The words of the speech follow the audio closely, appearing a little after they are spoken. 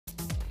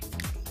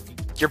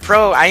You're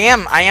pro. I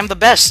am the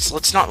best.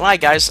 Let's not lie,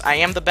 guys. I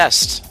am the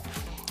best.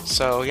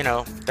 So, you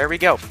know, there we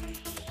go.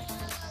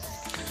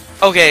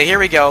 Okay, here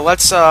we go.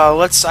 Let's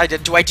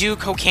do I do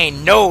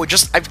cocaine? No,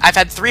 just I've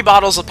had 3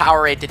 bottles of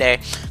Powerade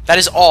today. That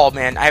is all,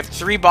 man. I have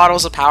 3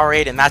 bottles of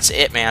Powerade and that's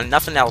it, man.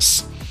 Nothing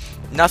else.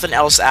 Nothing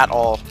else at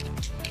all.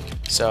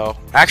 So,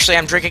 actually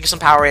I'm drinking some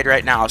Powerade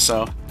right now,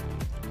 so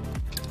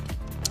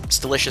it's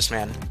delicious,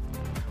 man.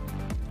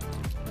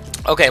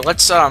 Okay,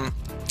 let's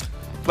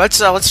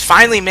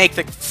finally make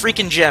the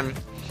freaking gym.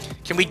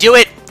 Can we do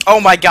it? Oh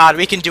my God,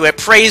 we can do it!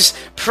 Praise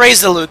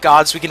the loot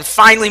gods! We can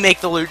finally make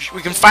the loot.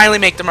 We can finally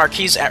make the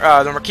Marquis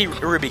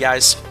Ruby,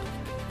 guys.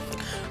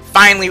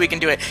 Finally, we can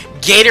do it.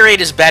 Gatorade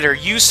is better.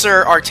 You,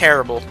 sir, are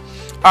terrible.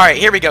 All right,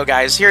 here we go,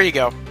 guys. Here you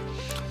go.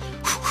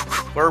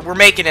 We're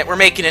making it. We're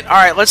making it. All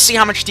right, let's see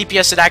how much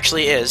DPS it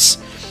actually is.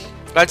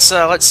 Let's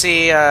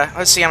see how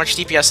much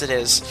DPS it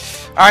is.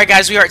 All right,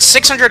 guys, we are at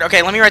 600.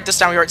 Okay, let me write this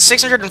down. We are at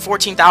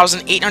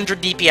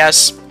 614,800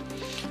 DPS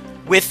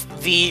with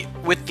the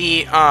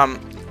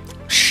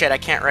shit, I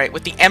can't write.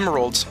 With the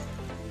Emerald.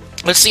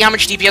 Let's see how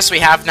much DPS we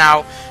have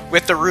now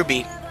with the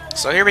Ruby.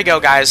 So here we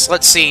go, guys.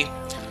 Let's see.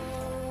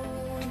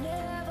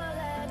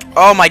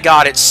 Oh my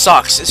God, it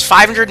sucks. It's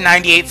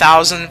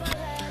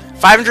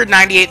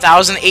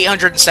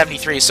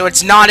 598,873. So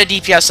it's not a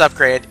DPS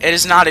upgrade. It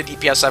is not a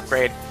DPS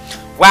upgrade.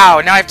 Wow,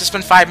 now I have to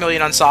spend 5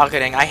 million on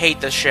socketing. I hate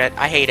this shit.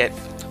 I hate it.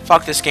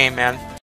 Fuck this game, man.